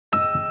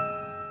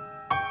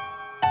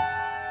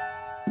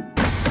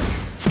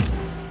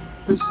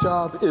This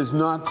job is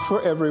not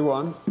for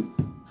everyone.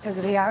 Because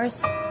of the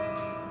hours?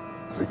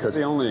 Because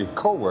the only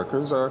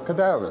co-workers are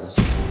cadavers.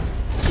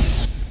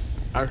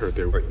 I heard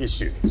there were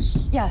issues.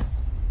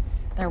 Yes,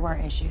 there were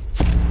issues.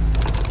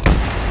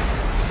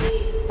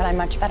 But I'm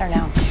much better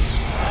now.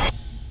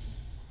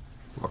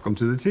 Welcome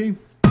to the team.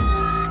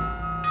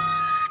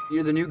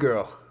 You're the new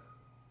girl.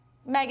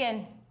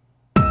 Megan.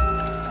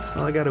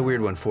 Well, I got a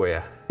weird one for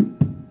you.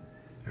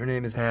 Her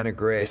name is Hannah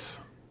Γκρεϊς.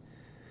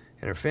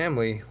 And her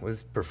family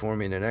was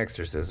performing an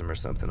exorcism or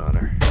something on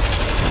her.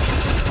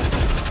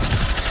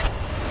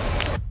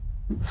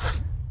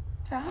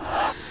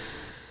 Dad?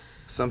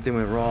 Something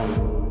went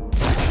wrong.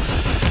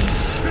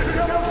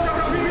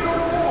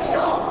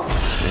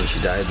 And she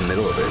died in the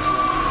middle of it.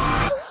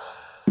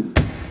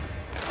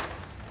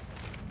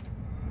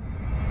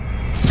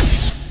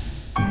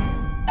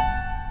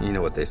 You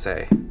know what they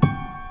say.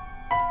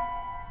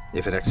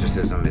 If an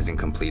exorcism isn't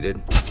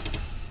completed,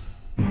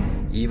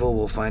 evil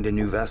will find a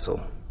new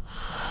vessel.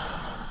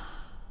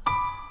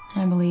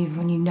 I believe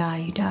when you die,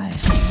 you die.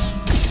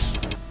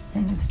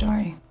 End of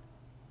story.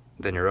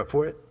 Then you're up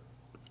for it?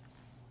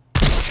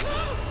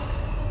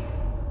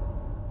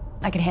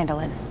 I can handle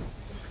it.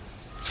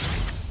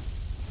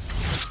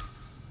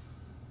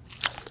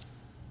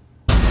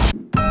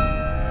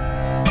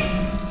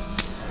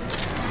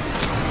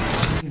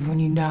 When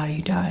you die,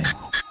 you die.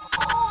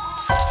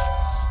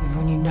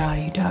 When you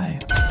die, you die.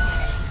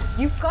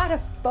 You've got to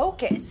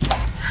focus.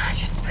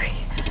 Just breathe.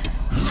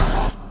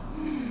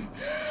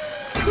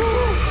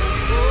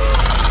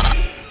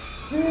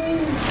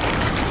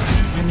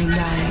 When you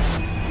die,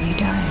 you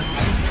die.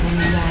 When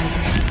you die,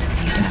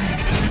 you die.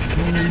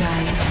 When you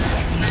die,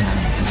 you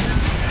die.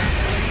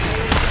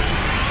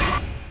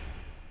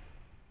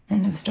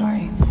 End of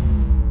story.